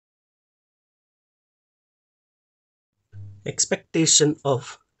Expectation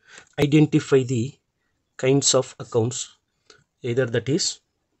of identify the kinds of accounts, either that is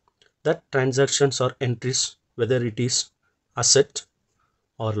that transactions or entries, whether it is asset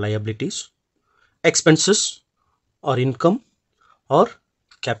or liabilities, expenses or income or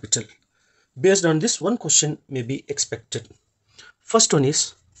capital. Based on this, one question may be expected. First one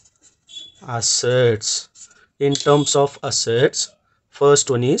is assets. In terms of assets,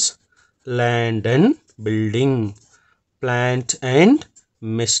 first one is land and building, plant and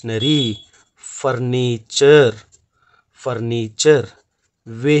machinery, furniture,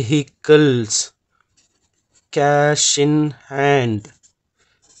 vehicles, cash in hand,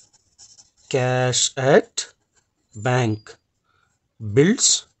 cash at bank,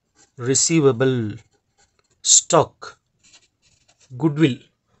 bills receivable, stock, goodwill.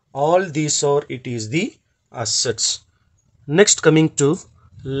 All these are it is the assets. Next, coming to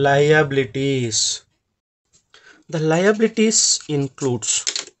liabilities. The liabilities includes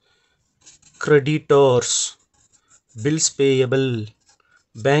creditors, bills payable,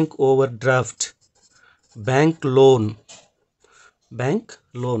 bank overdraft, bank loan,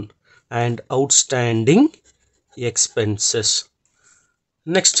 and outstanding expenses.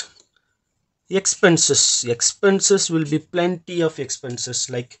 Next, expenses will be plenty of expenses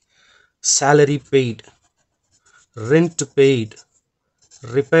like salary paid, rent paid,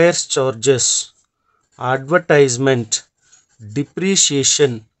 repairs charges, advertisement,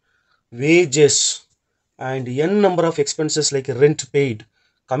 depreciation, wages, and n number of expenses like rent paid,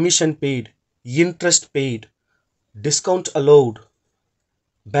 commission paid, interest paid, discount allowed,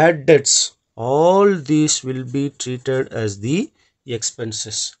 bad debts. All these will be treated as the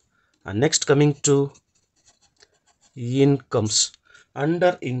expenses. And next, coming to incomes.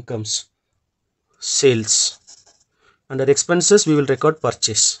 Under incomes, sales. Under expenses, we will record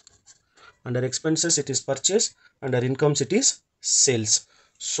purchase. Under expenses, it is purchase. Under incomes, it is sales.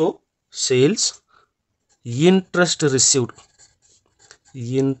 So, sales, interest received,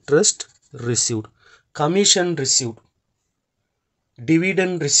 commission received,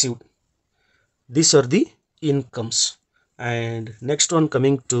 dividend received. These are the incomes. And next one,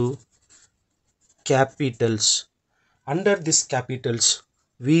 coming to capitals. Under this capitals,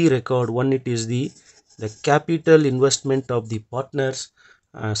 we record one, it is the capital investment of the owners,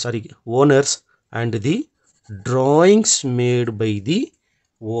 and the drawings made by the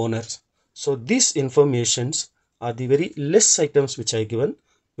owners. So these informations are the very less items which I given.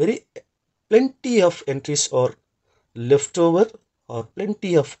 Very plenty of entries are left over, or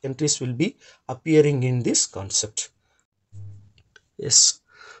plenty of entries will be appearing in this concept. Yes,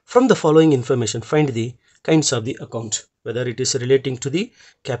 from the following information, find the kinds of the account, whether it is relating to the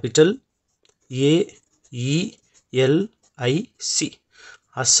capital A, E, L, I, C,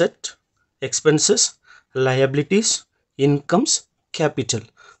 asset, expenses, liabilities, incomes, capital.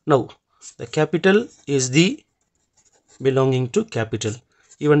 Now, the capital is the belonging to capital.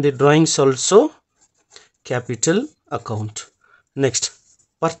 Even the drawings also capital account. Next,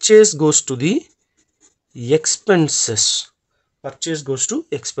 purchase goes to the expenses. Purchase goes to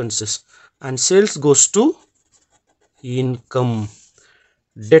expenses, and sales goes to income.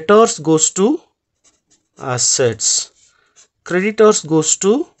 Debtors goes to assets. Creditors goes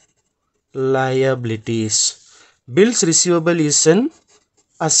to liabilities. Bills receivable is an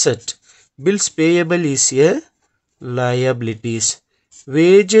asset. Bills payable is a liabilities.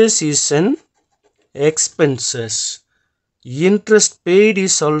 Wages is an expenses. Interest paid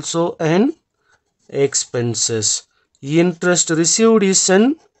is also an expenses. Interest received is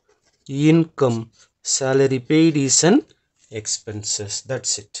an income. Salary paid is an expenses.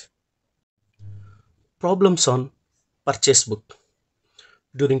 That's it. Problems on purchase book.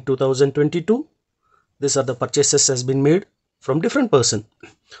 During 2022, these are the purchases has been made from different person.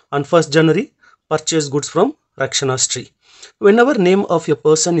 On 1st January, purchase goods from Rakshana Street. Whenever name of a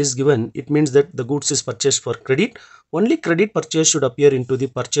person is given, it means that the goods is purchased for credit. Only credit purchase should appear into the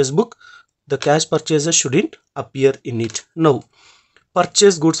purchase book. The cash purchases shouldn't appear in it. Now,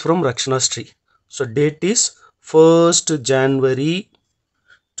 purchase goods from Rakshana Street. So date is 1st January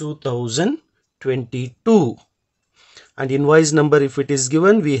 2022. And invoice number, if it is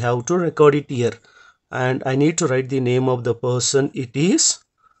given, we have to record it here. And I need to write the name of the person. It is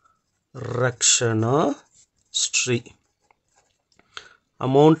Rakshana Street.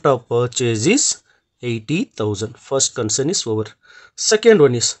 Amount of purchase is 80,000. First concern is over. Second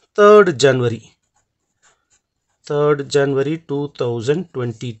one is 3rd January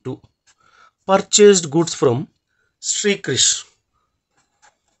 2022. Purchased goods from Sri Krish.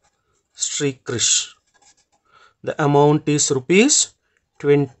 The amount is rupees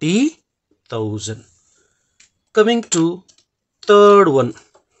 20,000. Coming to third one,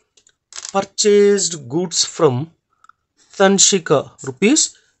 purchased goods from Tanshika,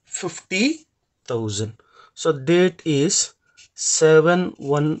 rupees 50,000. So date is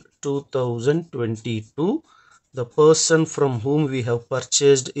 7/1/2022. The person from whom we have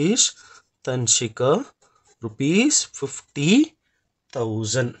purchased is Tanshika, rupees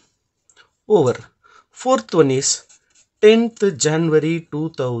 50,000. Over. Fourth one is 10th January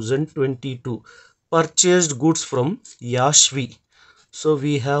 2022. Purchased goods from Yashvi. So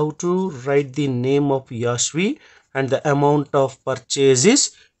we have to write the name of Yashvi and the amount of purchase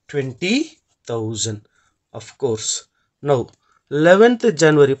is 20,000. Of course. Now 11th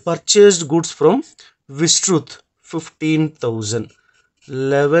January, purchased goods from Vistruth, 15,000.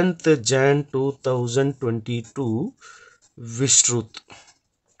 11th Jan 2022, Vistruth.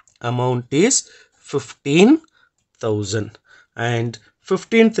 Amount is 15,000. And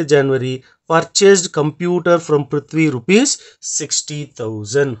 15th January, purchased computer from Prithvi, rupees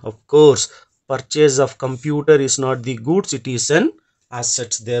 60,000. Of course, purchase of computer is not the goods, it is an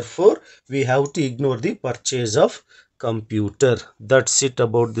asset. Therefore, we have to ignore the purchase of computer. That's it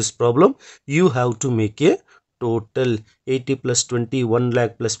about this problem. You have to make a total. 80 plus 20, 1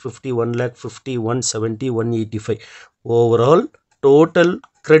 lakh plus 50, 1 lakh 50, 170, 185. Overall, total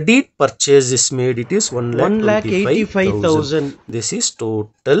credit purchase is made, it is 1,85,000. This is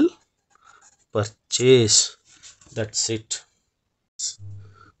total purchase. That's it.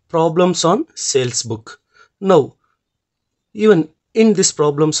 Problems on sales book. Now, even in these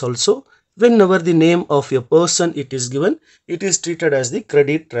problems also, whenever the name of a person it is given, it is treated as the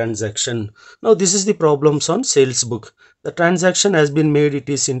credit transaction. Now this is the problems on sales book. The transaction has been made, it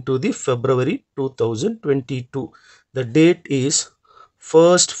is into the February 2022. The date is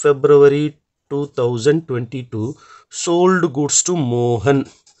 1st February 2022. Sold goods to Mohan.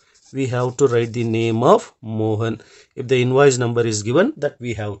 We have to write the name of Mohan. If the invoice number is given, that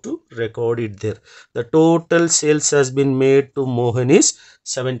we have to record it there. The total sales has been made to Mohan is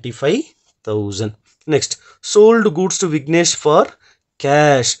 75,000. Next, sold goods to Vignesh for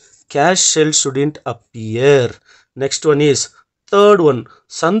cash. Cash shell shouldn't appear. Next one is third one.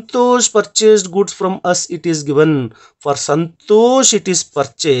 Santosh purchased goods from us, it is given. For Santosh it is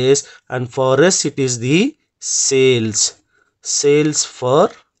purchase and for us it is the sales. Sales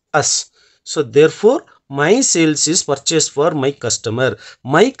for us. So therefore my sales is purchased for my customer.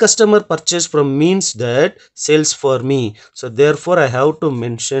 My customer purchase from means that sales for me. So therefore I have to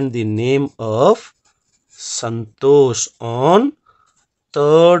mention the name of Santosh on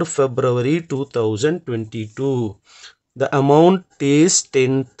 3rd February 2022. The amount is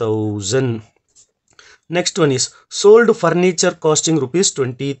 10,000. Next one is sold furniture costing rupees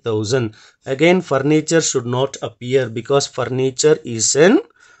 20,000. Again furniture should not appear because furniture is an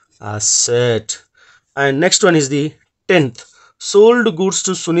asset. And next one is the 10th. Sold goods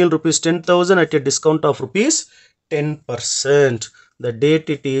to Sunil rupees 10,000 at a discount of rupees 10%. The date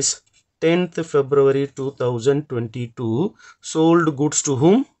it is 10th February 2022. Sold goods to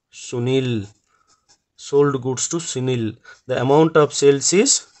whom? Sunil. Sold goods to Sunil. The amount of sales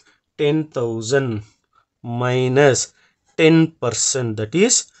is 10,000 minus 10%. That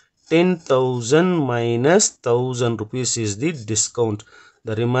is 10,000 minus 1,000 rupees is the discount.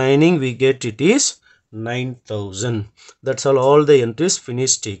 The remaining we get it is 9,000. That's all the entries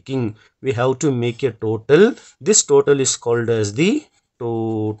finished taking. We have to make a total. This total is called as the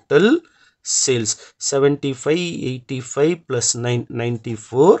total sales. 75, 85 plus 9,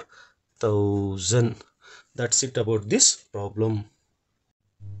 94,000. That's it about this problem.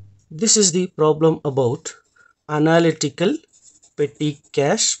 This is the problem about analytical petty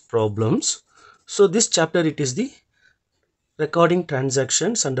cash problems. So this chapter it is the recording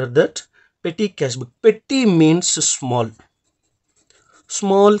transactions under that petty cash book. Petty means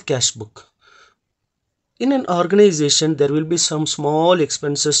small cash book. In an organization there will be some small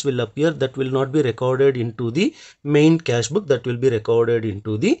expenses will appear that will not be recorded into the main cash book, that will be recorded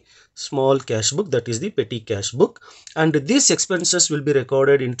into the small cash book, that is the petty cash book. And these expenses will be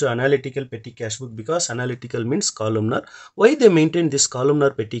recorded into analytical petty cash book because analytical means columnar. Why they maintain this columnar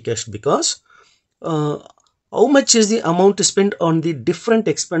petty cash? Because how much is the amount spent on the different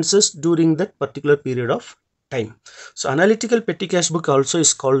expenses during that particular period of time. So analytical petty cash book also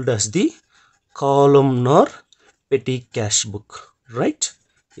is called as the columnar petty cash book, right?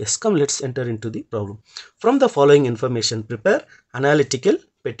 Yes, come let's enter into the problem. From the following information, prepare analytical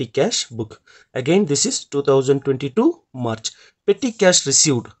petty cash book. Again, this is 2022 March. Petty cash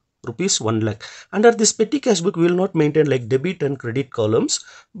received rupees 1 lakh. Under this petty cash book, we will not maintain like debit and credit columns,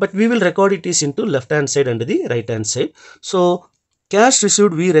 but we will record it is into left hand side and the right hand side. So cash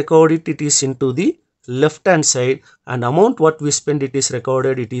received, we record it is into the left hand side, and amount what we spend, it is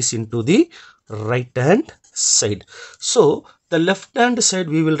recorded, it is into the right hand side. So the left hand side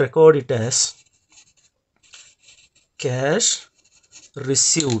we will record it as cash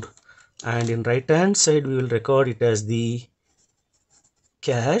received, and in right hand side we will record it as the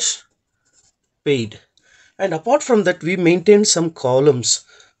cash paid. And apart from that, we maintain some columns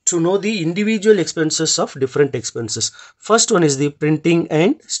to know the individual expenses of different expenses. First one is the printing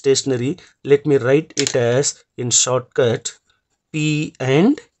and stationery. Let me write it as in shortcut P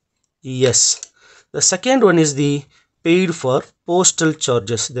and S. The second one is the paid for postal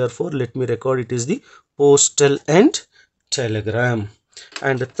charges. Therefore, let me record it is the postal and telegram.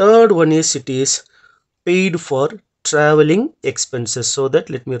 And the third one is it is paid for traveling expenses. So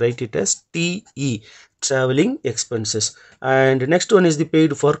that let me write it as TE, traveling expenses. And next one is the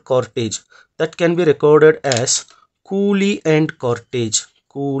paid for cortage. That can be recorded as coolie and cortage.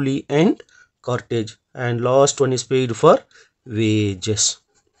 Coolie and cortage. And last one is paid for wages.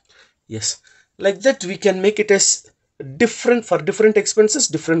 Yes, like that we can make it as different for different expenses,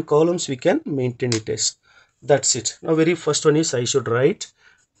 different columns we can maintain it as. That's it. Now very first one is I should write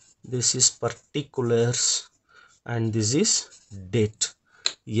this is particulars and this is date.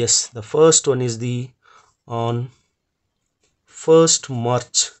 Yes, the first one is the on 1st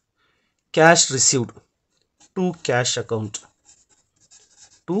March cash received to cash account.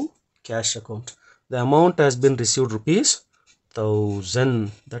 The amount has been received rupees 1000,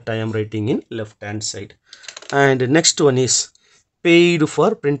 that I am writing in left hand side. And next one is paid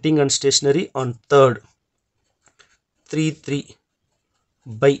for printing and stationery on 3rd 3/3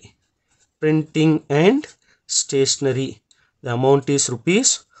 by printing and stationery. The amount is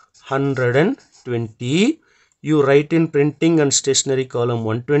rupees 120. You write in printing and stationery column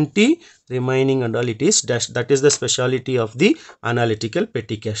 120, remaining and all it is dash. That is the speciality of the analytical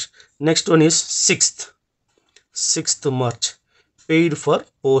petty cash. Next one is 6th March paid for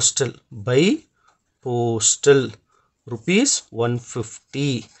postal by postal rupees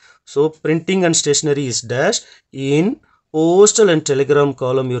 150. So printing and stationery is dash. In postal and telegram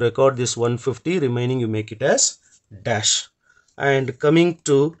column you record this 150, remaining you make it as dash. And coming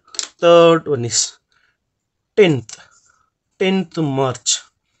to third one is 10th March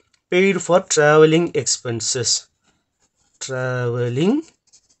paid for traveling expenses. The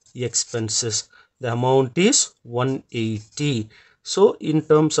amount is 180. So in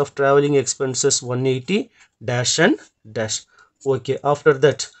terms of traveling expenses 180 dash and dash. Okay, after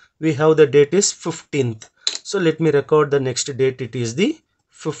that we have the date is 15th. So let me record the next date. It is the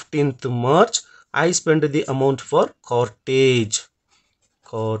 15th March. I spent the amount for cortage.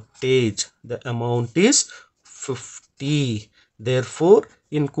 The amount is 50. Therefore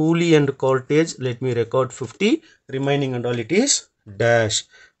in coolie and cortage let me record 50, remaining and all it is dash.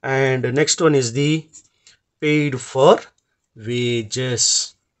 And next one is the paid for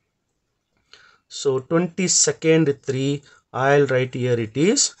wages. So 22nd 3, I'll write here it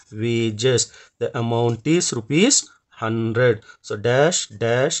is wages. The amount is rupees 100. So dash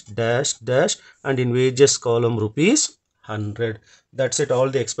dash dash dash, and in wages column rupees 100. That's it. All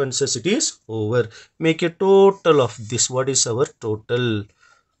the expenses it is over. Make a total of this. What is our total?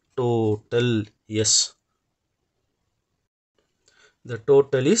 Yes, the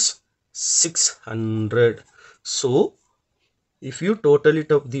total is 600. So if you total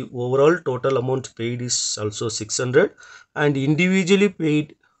it up, the overall total amount paid is also 600, and individually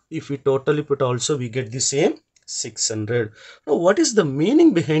paid, if we total it also, we get the same 600. Now what is the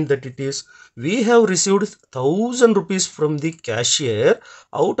meaning behind that? It is we have received 1000 rupees from the cashier.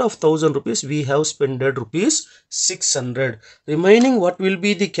 Out of 1000 rupees we have spent rupees 600. Remaining what will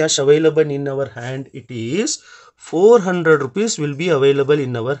be the cash available in our hand? It is 400 rupees will be available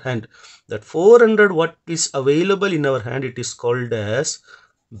in our hand. That 400 what is available in our hand, it is called as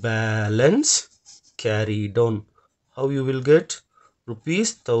balance carried on. How you will get?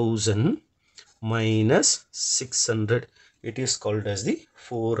 Rupees 1000 minus 600. It is called as the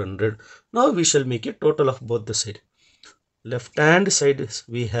 400. Now we shall make a total of both the side. Left hand side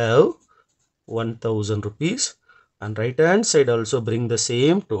we have 1000 rupees, and right hand side also bring the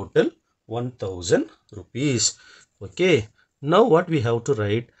same total 1000 rupees. Okay, now what we have to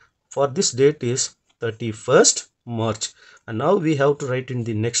write for this date is 31st March, and now we have to write in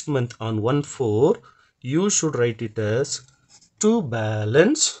the next month on 1/4. You should write it as to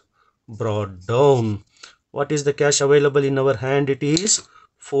balance brought down. What is the cash available in our hand? It is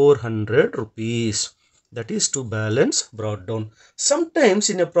 400 rupees. That is to balance brought down. Sometimes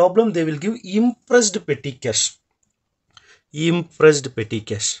in a problem they will give impressed petty cash. Impressed petty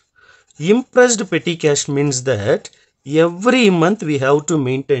cash means that every month we have to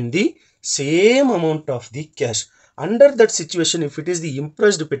maintain the same amount of the cash. Under that situation, if it is the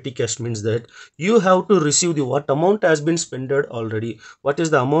impressed petty cash, means that you have to receive the what amount has been spent already. What is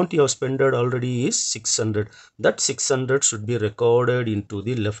the amount you have spent already is 600. That 600 should be recorded into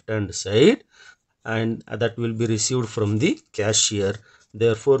the left hand side, and that will be received from the cashier.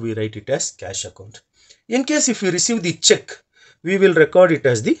 Therefore, we write it as cash account. In case if we receive the check, we will record it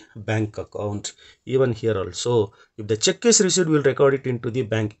as the bank account. Even here also, if the check is received, we will record it into the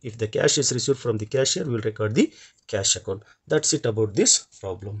bank. If the cash is received from the cashier, we will record the cash account. That's it about this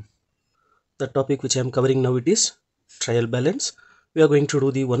problem. The topic which I am covering now, it is trial balance. We are going to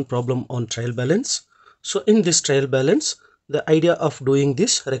do the one problem on trial balance. So in this trial balance, the idea of doing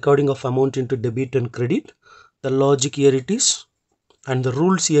this recording of amount into debit and credit, the logic here it is, and the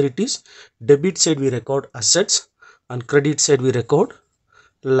rules here it is: debit side we record assets and credit side we record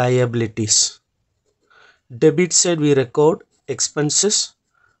liabilities. Debit side we record expenses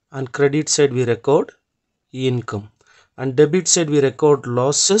and credit side we record income. And debit side we record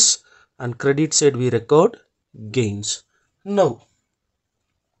losses and credit side we record gains. Now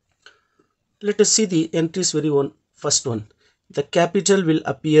let us see the entries. First one, the capital will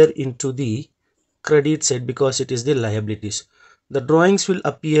appear into the credit side because it is the liabilities. The drawings will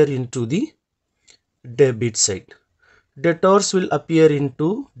appear into the debit side. Debtors will appear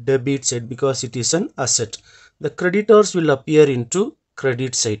into debit side because it is an asset. The creditors will appear into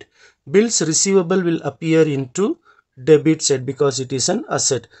credit side. Bills receivable will appear into debit side because it is an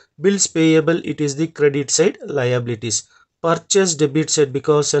asset. Bills payable, it is the credit side, liabilities. Purchase debit side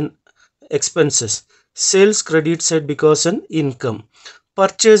because an expenses. Sales credit side because an income.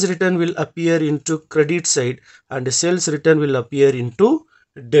 Purchase return will appear into credit side and sales return will appear into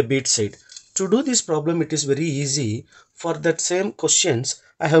debit side. To do this problem, it is very easy. For that same questions,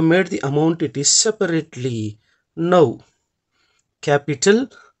 I have made the amount it is separately. Now, capital,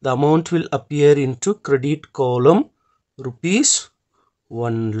 the amount will appear into credit column, rupees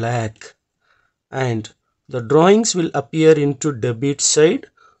 1 lakh. And the drawings will appear into debit side,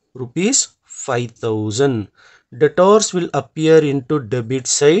 rupees 5,000. Debtors will appear into debit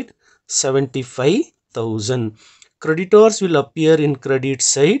side, 75,000. Creditors will appear in credit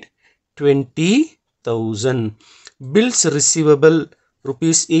side, 20,000. Bills receivable,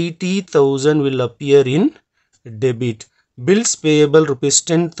 rupees 80,000 will appear in debit. Bills payable, rupees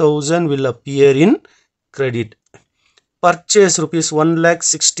 10,000 will appear in credit. Purchase, rupees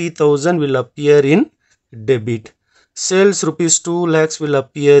 1,60,000 will appear in debit. Sales, rupees 2 lakhs will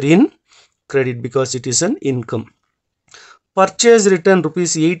appear in credit because it is an income. Purchase return,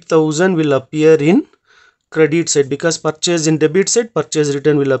 rupees 8,000 will appear in credit side because purchase in debit side, purchase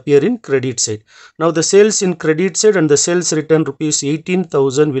return will appear in credit side. Now the sales in credit side and the sales return, rupees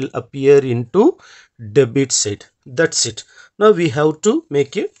 18,000 will appear into debit side. That's it. Now we have to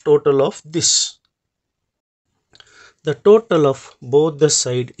make a total of this. The total of both the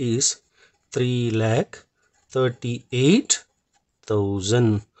side is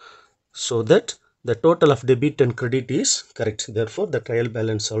 3,38,000. So that the total of debit and credit is correct. Therefore, the trial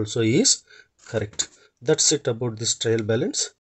balance also is correct. That's it about this trial balance.